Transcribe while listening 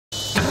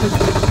This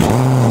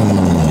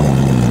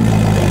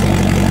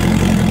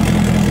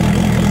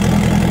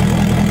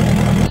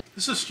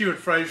is Stuart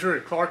Frazier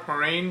at Clark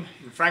Marine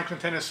in Franklin,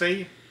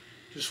 Tennessee.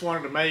 Just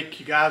wanted to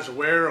make you guys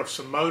aware of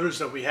some motors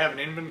that we have in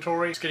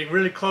inventory. It's getting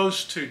really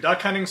close to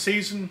duck hunting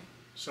season,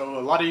 so a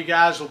lot of you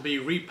guys will be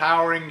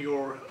repowering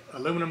your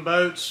aluminum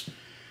boats.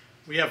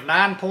 We have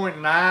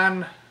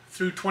 9.9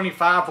 through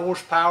 25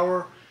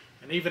 horsepower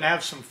and even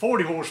have some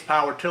 40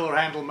 horsepower tiller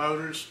handle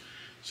motors.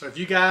 So if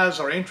you guys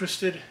are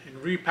interested in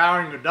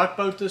repowering your duck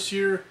boat this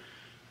year,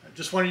 I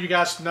just wanted you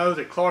guys to know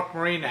that Clark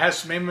Marine has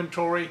some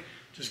inventory.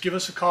 Just give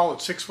us a call at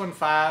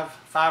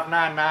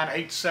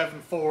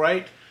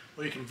 615-599-8748,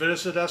 or you can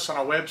visit us on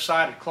our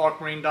website at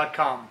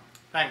clarkmarine.com.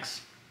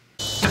 Thanks.